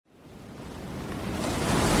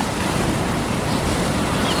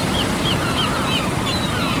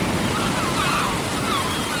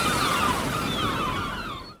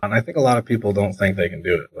And I think a lot of people don't think they can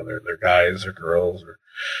do it, whether they're guys or girls or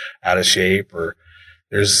out of shape, or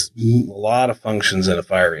there's a lot of functions in a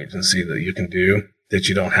fire agency that you can do that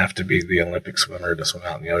you don't have to be the Olympic swimmer to swim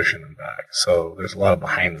out in the ocean and back. So there's a lot of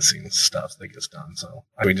behind the scenes stuff that gets done. So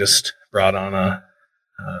we just brought on a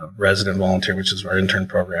resident volunteer, which is our intern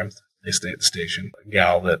program. They stay at the station, a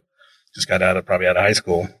gal that just got probably out of high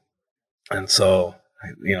school. And so,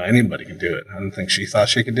 anybody can do it. I don't think she thought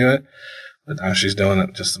she could do it, but now she's doing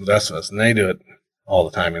it just the best of us. And they do it all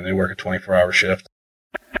the time, and they work a 24-hour shift.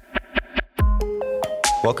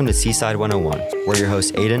 Welcome to Seaside 101. We're your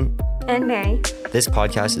hosts, Aiden and Mary. This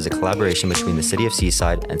podcast is a collaboration between the City of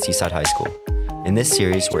Seaside and Seaside High School. In this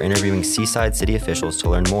series, we're interviewing Seaside city officials to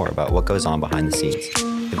learn more about what goes on behind the scenes.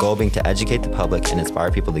 The goal being to educate the public and inspire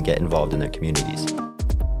people to get involved in their communities.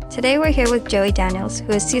 Today we're here with Joey Daniels,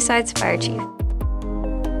 who is Seaside's fire chief.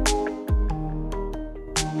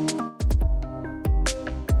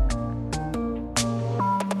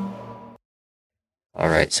 All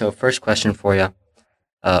right, so first question for you.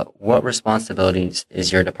 What responsibilities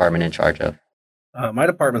is your department in charge of? My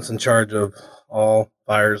department's in charge of all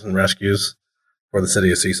fires and rescues for the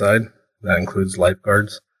city of Seaside. That includes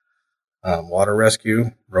lifeguards, water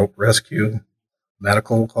rescue, rope rescue,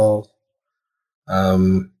 medical calls.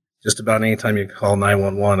 Just about any time you call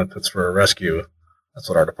 911, if it's for a rescue, that's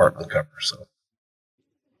what our department covers. So.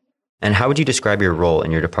 And how would you describe your role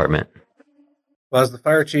in your department? Well, as the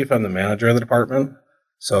fire chief, I'm the manager of the department.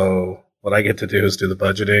 So what I get to do is do the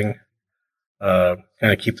budgeting,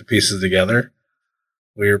 kind of keep the pieces together.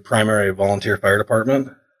 We're primarily a volunteer fire department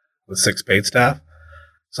with 6 paid staff.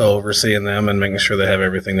 So overseeing them and making sure they have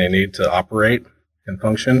everything they need to operate and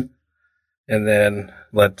function. And then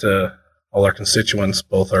let all our constituents,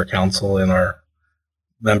 both our council and our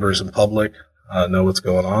members and public, know what's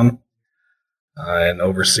going on, and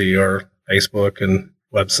oversee our Facebook and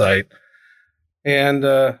website. And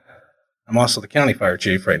I'm also the county fire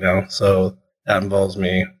chief right now, so that involves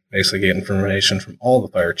me basically getting information from all the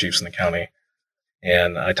fire chiefs in the county.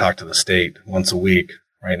 And I talk to the state once a week.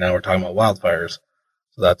 Right now we're talking about wildfires.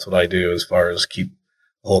 So that's what I do as far as keep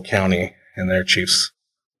the whole county and their chiefs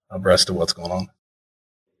abreast of what's going on.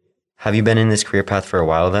 Have you been in this career path for a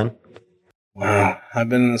while then? Wow. I've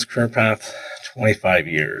been in this career path 25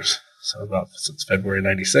 years. So about since February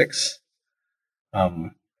 96.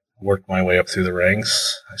 Worked my way up through the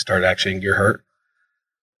ranks. I started actually in Gear Hurt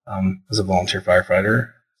as a volunteer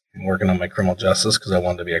firefighter and working on my criminal justice because I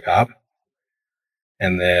wanted to be a cop.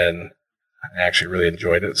 And then I actually really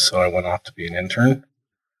enjoyed it. So I went off to be an intern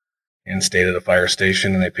and stayed at a fire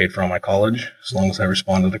station, and they paid for all my college as long as I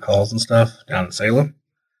responded to calls and stuff down in Salem.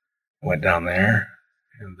 I went down there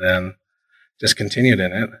and then just continued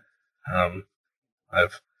in it.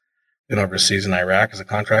 I've been overseas in Iraq as a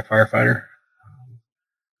contract firefighter.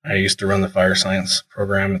 I used to run the fire science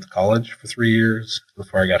program at the college for 3 years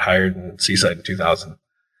before I got hired in Seaside in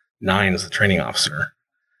 2009 as the training officer.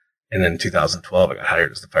 And then in 2012, I got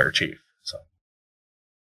hired as the fire chief. So,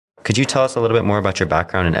 could you tell us a little bit more about your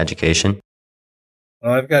background in education?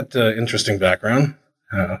 Well, I've got an interesting background.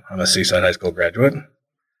 I'm a Seaside High School graduate,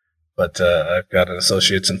 but I've got an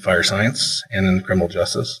associate's in fire science and in criminal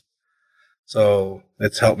justice. So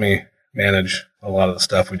it's helped me manage a lot of the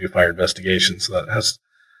stuff we do fire investigations. So that has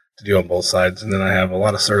to do on both sides. And then I have a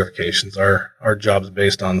lot of certifications. Our job is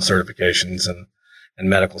based on certifications and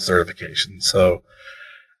medical certifications. So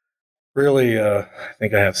really, I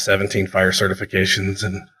think I have 17 fire certifications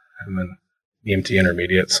and I'm an EMT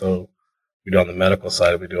intermediate. So we do on the medical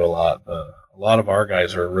side, we do a lot. A lot of our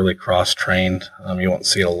guys are really cross-trained. You won't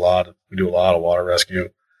see it a lot. We do a lot of water rescue.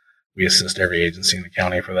 We assist every agency in the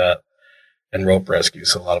county for that. And rope rescue.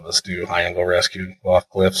 So a lot of us do high-angle rescue, go off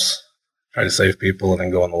cliffs, try to save people, and then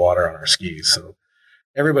go in the water on our skis. So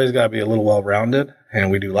everybody's got to be a little well-rounded, and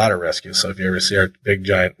we do ladder rescue. So if you ever see our big,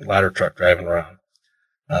 giant ladder truck driving around,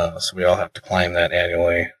 so we all have to climb that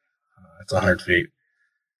annually. It's 100 feet.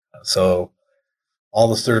 So all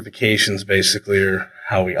the certifications basically are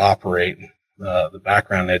how we operate. The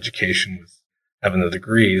background education with having the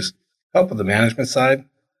degrees help with the management side,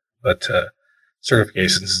 but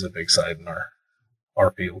certifications is a big side in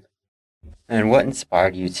our field. And what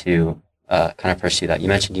inspired you to kind of pursue that? You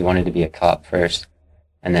mentioned you wanted to be a cop first,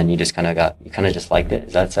 and then you just kind of just liked it.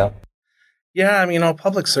 Is that so? Yeah, I mean,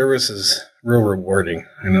 public service is real rewarding.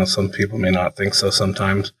 I know some people may not think so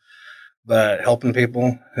sometimes, but helping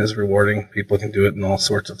people is rewarding. People can do it in all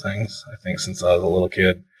sorts of things. I think since I was a little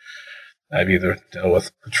kid, I've either dealt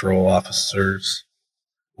with patrol officers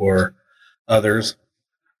or others.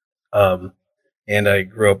 And I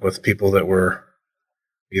grew up with people that were,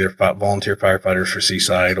 either volunteer firefighters for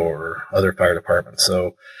Seaside or other fire departments.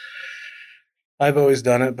 So I've always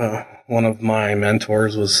done it, but one of my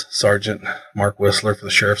mentors was Sergeant Mark Whistler for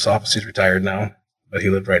the Sheriff's Office. He's retired now, but he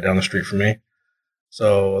lived right down the street from me.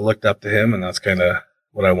 So I looked up to him, and that's kind of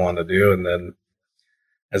what I wanted to do. And then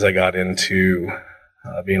as I got into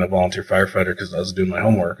being a volunteer firefighter, because I was doing my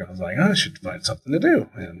homework, and I was like, I should find something to do.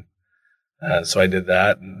 And so I did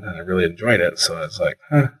that, and I really enjoyed it. So I was like,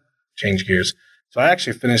 change gears. So I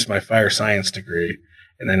actually finished my fire science degree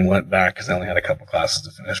and then went back because I only had a couple classes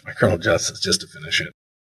to finish my criminal justice just to finish it.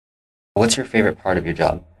 What's your favorite part of your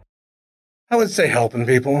job? I would say helping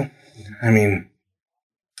people. I mean,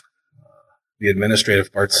 the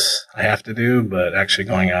administrative parts I have to do, but actually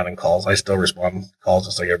going out in calls, I still respond to calls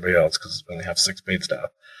just like everybody else because we only have 6 paid staff.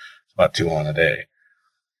 It's about 2 on a day.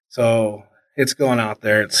 So it's going out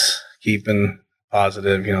there. It's keeping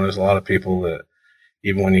positive. You know, there's a lot of people that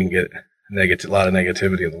even when you can get a lot of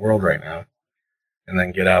negativity in the world right now, and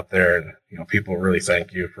then get out there and, you know, people really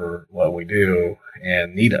thank you for what we do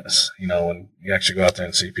and need us. You know, when you actually go out there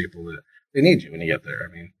and see people that they need you when you get there.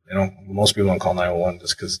 I mean, most people don't call 911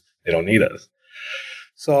 just because they don't need us.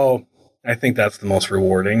 So I think that's the most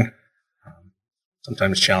rewarding,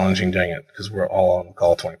 sometimes challenging doing it because we're all on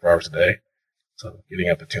call 24 hours a day. So getting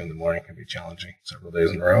up at 2 in the morning can be challenging several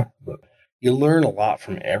days in a row, but you learn a lot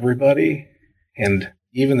from everybody. And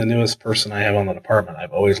even the newest person I have on the department,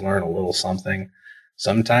 I've always learned a little something.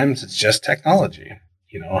 Sometimes it's just technology.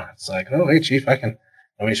 You know, it's like, oh, hey, Chief, let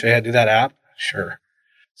me show you how to do that app. Sure.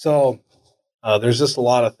 So there's just a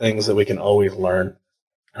lot of things that we can always learn.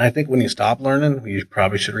 And I think when you stop learning, you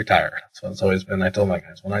probably should retire. So it's always been, I told my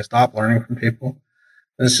guys, when I stop learning from people,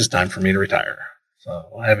 then it's just time for me to retire.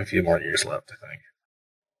 So I have a few more years left,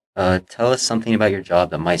 I think. Tell us something about your job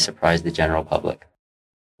that might surprise the general public.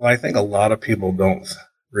 Well, I think a lot of people don't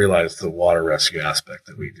realize the water rescue aspect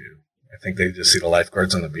that we do. I think they just see the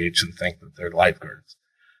lifeguards on the beach and think that they're lifeguards.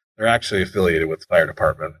 They're actually affiliated with the fire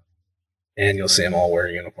department, and you'll see them all wear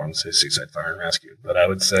uniforms, say Seaside Fire and Rescue. But I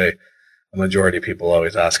would say the majority of people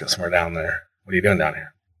always ask us when we're down there, what are you doing down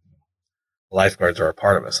here? The lifeguards are a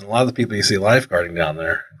part of us. And a lot of the people you see lifeguarding down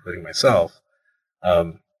there, including myself,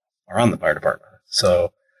 are on the fire department.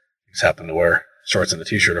 So we just happen to wear shorts and a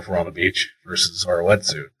t-shirt if we're on the beach versus our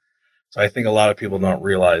wetsuit. So I think a lot of people don't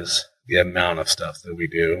realize the amount of stuff that we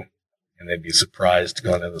do, and they'd be surprised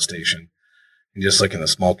going to the station and just look in the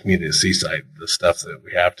small community of Seaside, the stuff that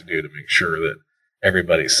we have to do to make sure that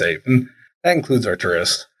everybody's safe. And that includes our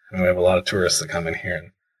tourists. And we have a lot of tourists that come in here.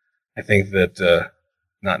 And I think that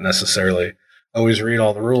not necessarily always read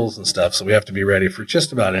all the rules and stuff. So we have to be ready for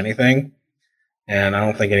just about anything. And I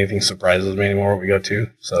don't think anything surprises me anymore when we go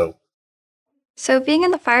to. So being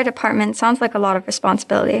in the fire department sounds like a lot of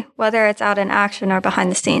responsibility, whether it's out in action or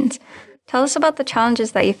behind the scenes. Tell us about the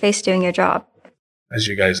challenges that you face doing your job. As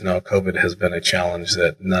you guys know, COVID has been a challenge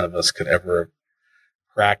that none of us could ever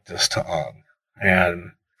practice on.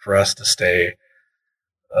 And for us to stay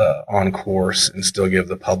on course and still give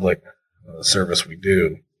the public the service we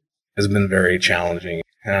do has been very challenging.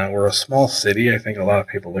 We're a small city. I think a lot of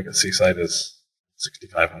people look at Seaside as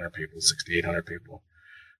 6,500 people, 6,800 people.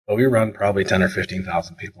 But we run probably 10 or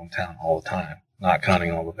 15,000 people in town all the time, not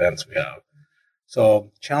counting all the events we have.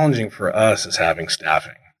 So challenging for us is having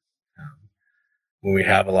staffing. When we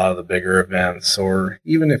have a lot of the bigger events, or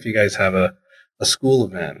even if you guys have a school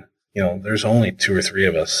event, you know, there's only 2 or 3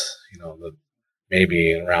 of us, you know, that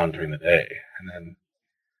maybe around during the day. And then,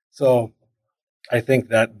 so I think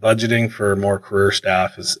that budgeting for more career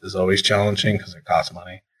staff is always challenging because it costs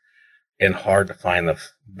money and hard to find the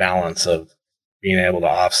balance of being able to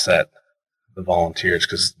offset the volunteers.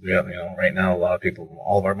 Because, you know, right now, a lot of people,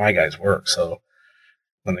 all of my guys work. So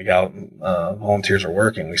when the volunteers are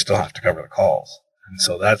working, we still have to cover the calls. And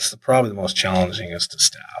so that's probably the most challenging is to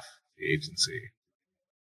staff the agency.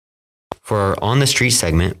 For our On the Street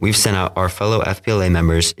segment, we've sent out our fellow FPLA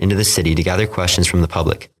members into the city to gather questions from the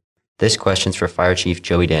public. This question's for Fire Chief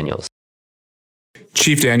Joey Daniels.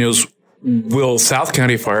 Chief Daniels, will South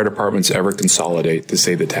County fire departments ever consolidate to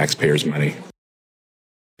save the taxpayers' money?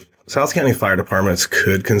 South County fire departments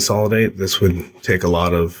could consolidate. This would take a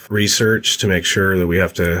lot of research to make sure that we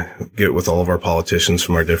have to get with all of our politicians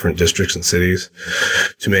from our different districts and cities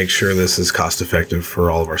to make sure this is cost effective for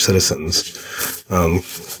all of our citizens. A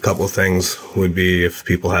couple of things would be if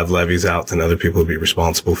people have levies out, then other people would be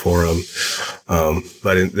responsible for them.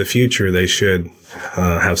 But in the future, they should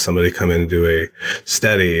have somebody come in and do a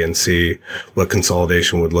study and see what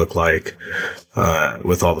consolidation would look like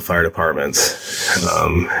with all the fire departments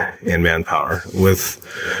and manpower. With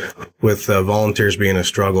volunteers being a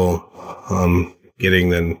struggle, getting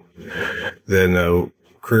then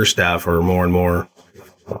career staff are more and more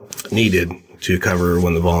needed to cover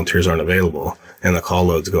when the volunteers aren't available and the call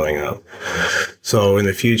load's going up. So in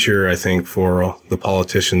the future, I think for the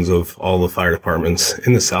politicians of all the fire departments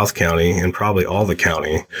in the South County and probably all the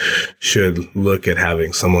county should look at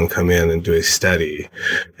having someone come in and do a study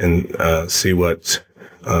and see what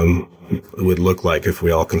it would look like if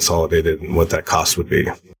we all consolidated and what that cost would be.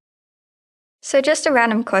 So just a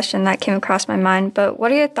random question that came across my mind, but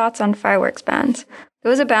what are your thoughts on fireworks bans? There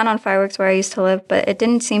was a ban on fireworks where I used to live, but it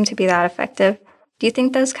didn't seem to be that effective. Do you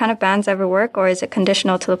think those kind of bans ever work, or is it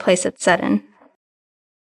conditional to the place it's set in?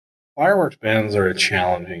 Fireworks bans are a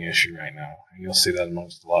challenging issue right now, and you'll see that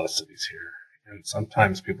amongst a lot of cities here. And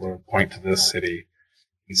sometimes people will point to this city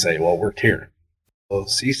and say, well, we're here. Well,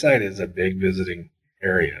 Seaside is a big visiting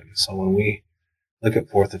area, and so when we look at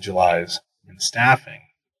 4th of July's and staffing,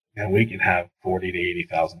 we can have 40 to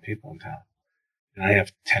 80,000 people in town. And I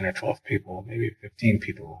have 10 or 12 people, maybe 15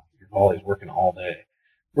 people. Your volleys working all day.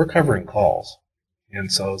 We're covering calls.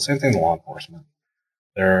 And so same thing with law enforcement.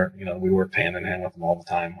 We work hand in hand with them all the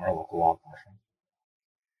time, our local law enforcement.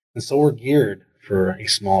 And so we're geared for a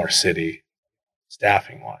smaller city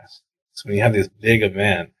staffing wise. So when you have this big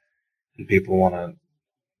event and people want to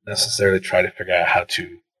necessarily try to figure out how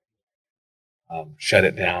to shut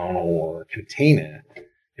it down or contain it,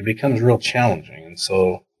 it becomes real challenging. And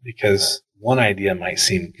so because one idea might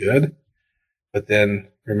seem good, but then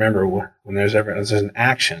remember when there's an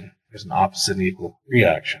action, there's an opposite and equal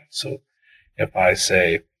reaction. So if I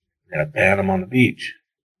say we're going to ban them on the beach,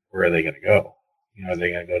 where are they going to go? Are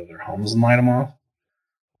they going to go to their homes and light them off?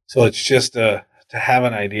 So it's just to have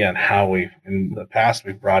an idea on how in the past,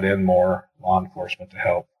 we've brought in more law enforcement to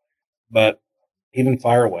help. But even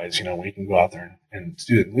fire-wise, we can go out there and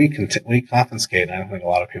do it. We confiscate, and I don't think a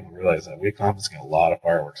lot of people realize that, we confiscate a lot of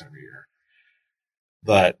fireworks every year.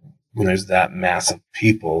 But when there's that mass of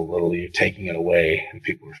people, literally you're taking it away and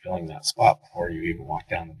people are filling that spot before you even walk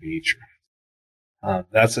down the beach.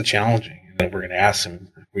 That's the challenging. And then we're going to ask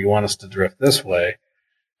them, if we want us to drift this way,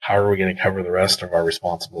 how are we going to cover the rest of our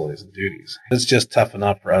responsibilities and duties? It's just tough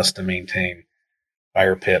enough for us to maintain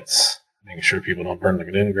fire pits, making sure people don't burn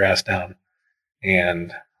the dune grass down,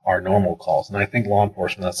 and our normal calls. And I think law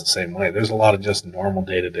enforcement, that's the same way. There's a lot of just normal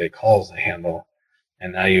day-to-day calls they handle.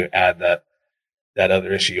 And now you add that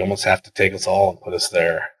other issue. You almost have to take us all and put us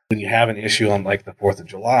there. When you have an issue on like the 4th of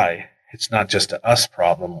July, it's not just a us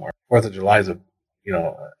problem. Where 4th of July is an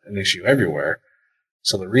issue everywhere.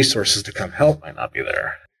 So the resources to come help might not be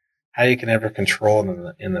there. How you can ever control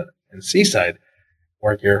in Seaside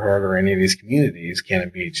or Gerhardt or any of these communities, Cannon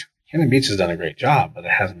Beach has done a great job, but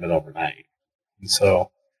it hasn't been overnight. And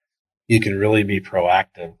so you can really be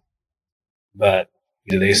proactive. But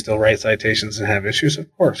do they still write citations and have issues?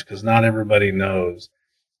 Of course, because not everybody knows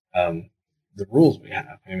the rules we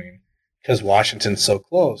have. Because Washington's so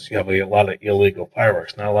close, you have a lot of illegal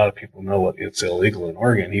fireworks. Not a lot of people know it's illegal in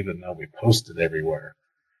Oregon, even though we post it everywhere.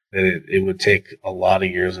 It would take a lot of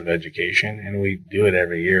years of education, and we do it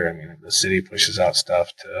every year. The city pushes out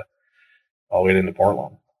stuff all the way into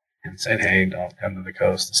Portland and saying, hey, don't come to the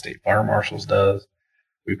coast. The state fire marshals does.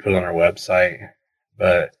 We put it on our website.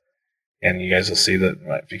 And you guys will see that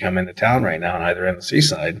if you come into town right now, and either in the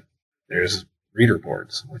Seaside, there's reader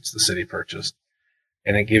boards, which the city purchased.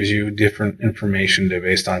 And it gives you different information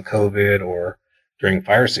based on COVID or during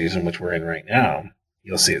fire season, which we're in right now.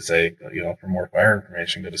 You'll see it say, for more fire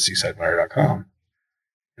information, go to seasidefire.com.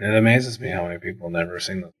 And it amazes me how many people have never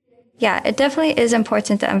seen them. Yeah, it definitely is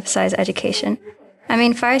important to emphasize education.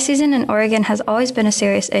 Fire season in Oregon has always been a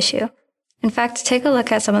serious issue. In fact, to take a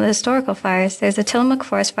look at some of the historical fires, there's the Tillamook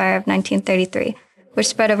Forest Fire of 1933, which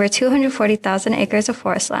spread over 240,000 acres of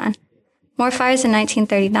forest land. More fires in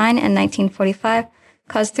 1939 and 1945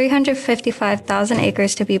 caused 355,000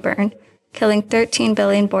 acres to be burned, killing 13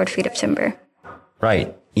 billion board feet of timber.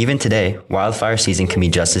 Right. Even today, wildfire season can be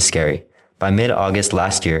just as scary. By mid-August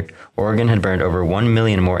last year, Oregon had burned over 1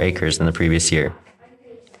 million more acres than the previous year.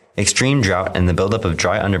 Extreme drought and the buildup of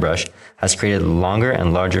dry underbrush has created longer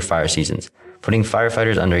and larger fire seasons, putting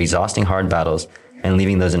firefighters under exhausting hard battles and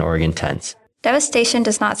leaving those in Oregon tense. Devastation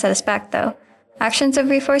does not set us back, though. Actions of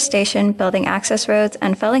reforestation, building access roads,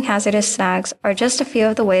 and felling hazardous snags are just a few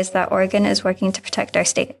of the ways that Oregon is working to protect our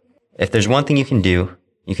state. If there's one thing you can do,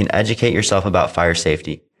 you can educate yourself about fire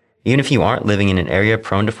safety. Even if you aren't living in an area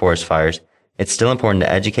prone to forest fires, it's still important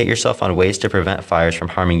to educate yourself on ways to prevent fires from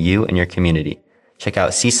harming you and your community. Check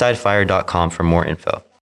out seasidefire.com for more info.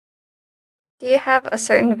 Do you have a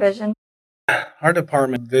certain vision? Our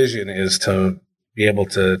department vision is to be able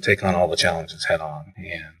to take on all the challenges head on.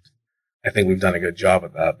 And I think we've done a good job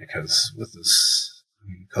of that because with this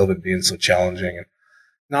COVID being so challenging and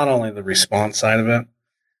not only the response side of it,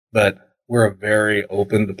 but we're a very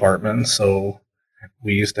open department. So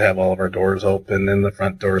we used to have all of our doors open and the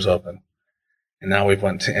front doors open. And now we've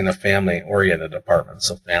went to in a family-oriented department.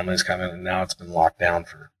 So families come in, and now it's been locked down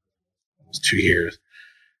for almost 2 years.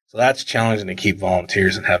 So that's challenging to keep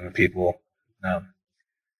volunteers and having people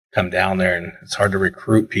come down there. And it's hard to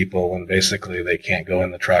recruit people when basically they can't go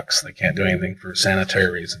in the trucks. They can't do anything for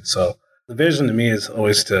sanitary reasons. So the vision to me is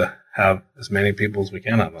always to have as many people as we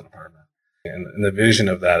can on the department. And the vision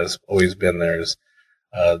of that has always been there is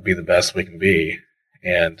be the best we can be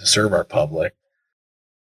and to serve our public.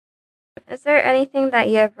 Is there anything that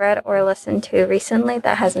you have read or listened to recently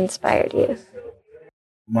that has inspired you?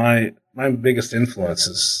 My biggest influence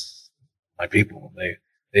is my people.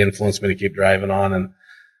 They influence me to keep driving on, and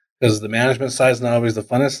because the management side is not always the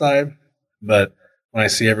funnest side, but when I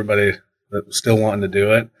see everybody that's still wanting to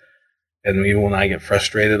do it, and even when I get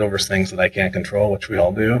frustrated over things that I can't control, which we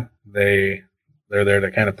all do, they're there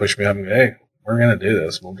to kind of push me up and go, hey, we're going to do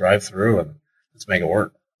this. We'll drive through and let's make it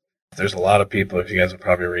work. There's a lot of people, if you guys are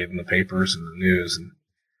probably reading the papers and the news,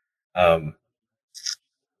 and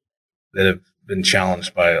that have been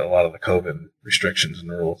challenged by a lot of the COVID restrictions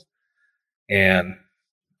and rules. And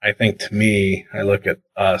I think, to me, I look at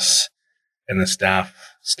us and the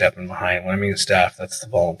staff stepping behind. When I mean staff, that's the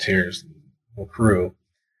volunteers, the crew,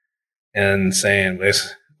 and saying,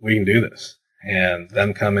 we can do this. And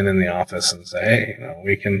them coming in the office and say, hey,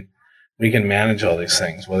 we can manage all these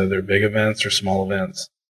things, whether they're big events or small events.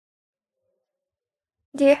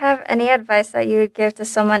 Do you have any advice that you would give to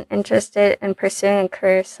someone interested in pursuing a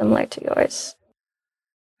career similar to yours?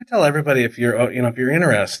 I tell everybody, if you're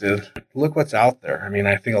interested, look what's out there. I mean,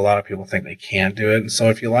 I think a lot of people think they can't do it. And so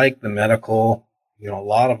if you like the medical, a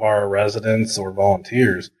lot of our residents or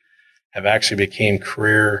volunteers have actually became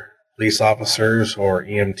career police officers or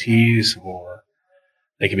EMTs, or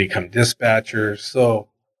they can become dispatchers. So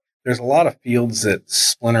there's a lot of fields that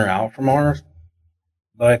splinter out from ours.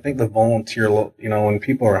 But I think the volunteer, when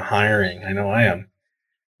people are hiring, I know I am,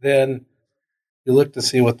 then you look to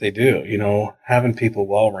see what they do, having people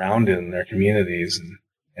well-rounded in their communities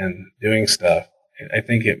and doing stuff. I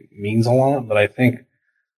think it means a lot, but I think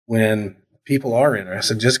when people are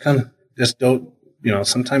interested, just don't,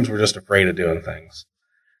 sometimes we're just afraid of doing things,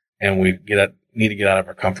 and we need to get out of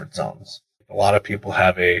our comfort zones. A lot of people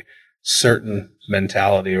have a certain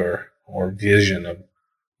mentality or vision of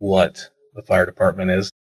what the fire department is,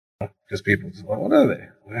 because people say, well, what are they?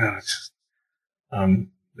 Well, it's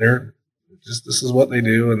just, this is what they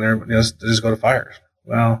do, and they just go to fires.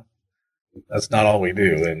 Well, that's not all we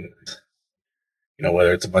do. And,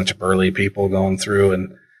 whether it's a bunch of burly people going through,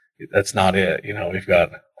 and that's not it. We've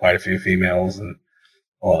got quite a few females and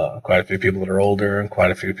quite a few people that are older and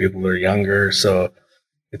quite a few people that are younger. So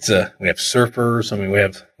we have surfers. I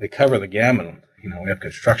mean, they cover the gamut. We have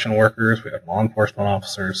construction workers, we have law enforcement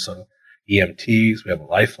officers, so EMTs, we have a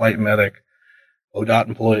life flight medic, ODOT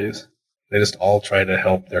employees. They just all try to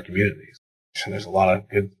help their communities. And there's a lot of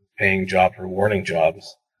good paying jobs, rewarding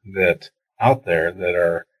jobs that out there that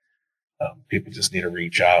are, people just need to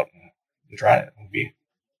reach out and try it.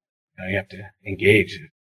 You have to engage.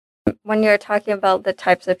 When you're talking about the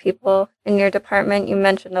types of people in your department, you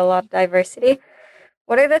mentioned a lot of diversity.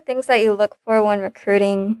 What are the things that you look for when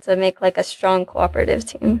recruiting to make like a strong cooperative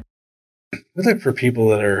team? We look for people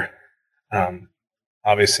that are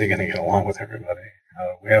obviously going to get along with everybody.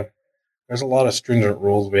 There's a lot of stringent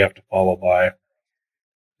rules we have to follow by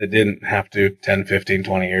that didn't have to 10, 15,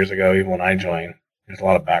 20 years ago, even when I joined. There's a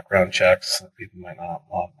lot of background checks that people might not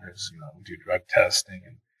want. There's, we do drug testing.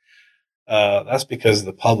 And that's because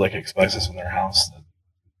the public expects us in their house that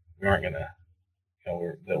we aren't going to,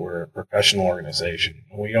 that we're a professional organization.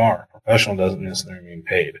 And we are. Professional doesn't necessarily mean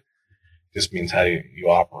paid. It just means how you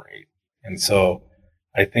operate. And so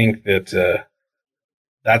I think that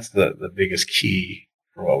that's the biggest key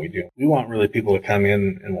for what we do. We want really people to come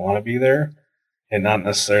in and want to be there, and not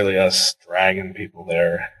necessarily us dragging people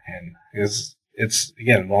there. And it's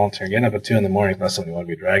again, volunteering. Getting up at 2 a.m. is not something you want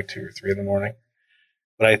to be dragged to, or 3 a.m.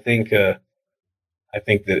 But I think that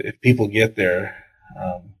if people get there,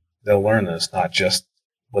 they'll learn that it's not just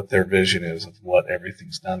what their vision is of what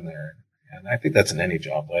everything's done there. And I think that's in any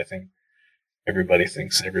job, but I think everybody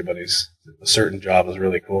thinks a certain job is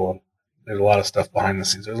really cool. There's a lot of stuff behind the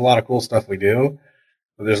scenes. There's a lot of cool stuff we do,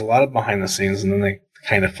 but there's a lot of behind the scenes, and then they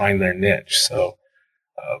kind of find their niche. So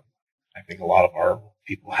I think a lot of our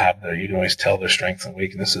people you can always tell their strengths and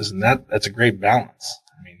weaknesses, and that's a great balance.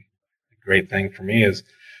 I mean, the great thing for me is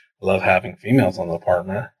I love having females on the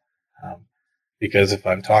department, because if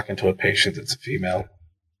I'm talking to a patient that's a female,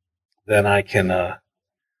 then I can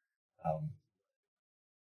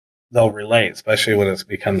they'll relate, especially when it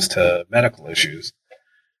becomes to medical issues.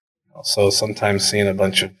 So sometimes seeing a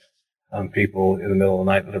bunch of people in the middle of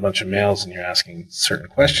the night with a bunch of males and you're asking certain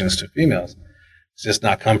questions to females, it's just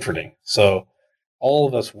not comforting. So all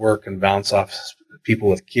of us work and bounce off people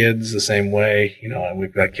with kids the same way.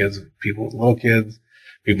 We've got people with little kids,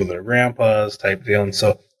 people that are grandpas type deal. And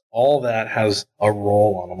so all that has a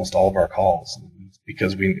role on almost all of our calls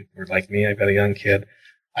because we're like me. I've got a young kid.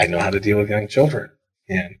 I know how to deal with young children,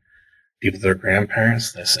 and people that are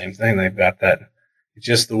grandparents, the same thing. They've got that. It's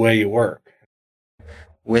just the way you work.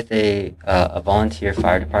 With a volunteer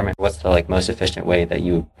fire department, what's the most efficient way that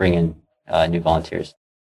you bring in new volunteers?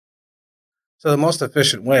 So the most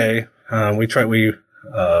efficient way, we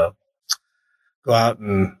go out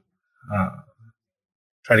and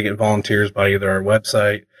try to get volunteers by either our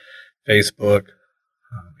website, Facebook,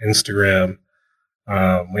 Instagram.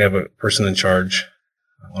 We have a person in charge,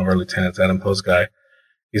 one of our lieutenants, Adam Poe's guy.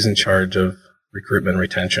 He's in charge of recruitment and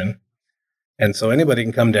retention. And so anybody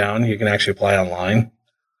can come down. You can actually apply online.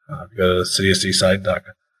 Go to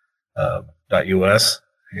cityofseaside.us,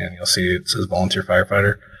 and you'll see it says volunteer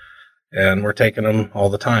firefighter. And we're taking them all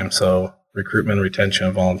the time. So recruitment and retention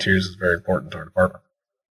of volunteers is very important to our department.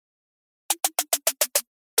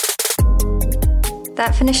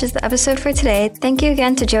 That finishes the episode for today. Thank you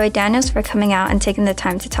again to Joey Daniels for coming out and taking the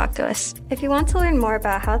time to talk to us. If you want to learn more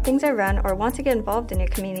about how things are run or want to get involved in your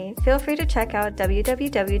community, feel free to check out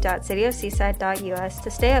www.cityofseaside.us to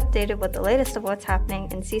stay updated with the latest of what's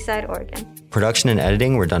happening in Seaside, Oregon. Production and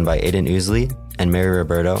editing were done by Aiden Ousley and Mary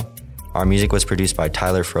Roberto. Our music was produced by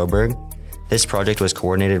Tyler Froberg. This project was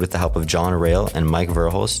coordinated with the help of John Rail and Mike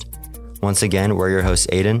Verhulst. Once again, we're your hosts,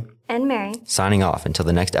 Aiden and Mary, signing off until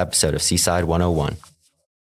the next episode of Seaside 101.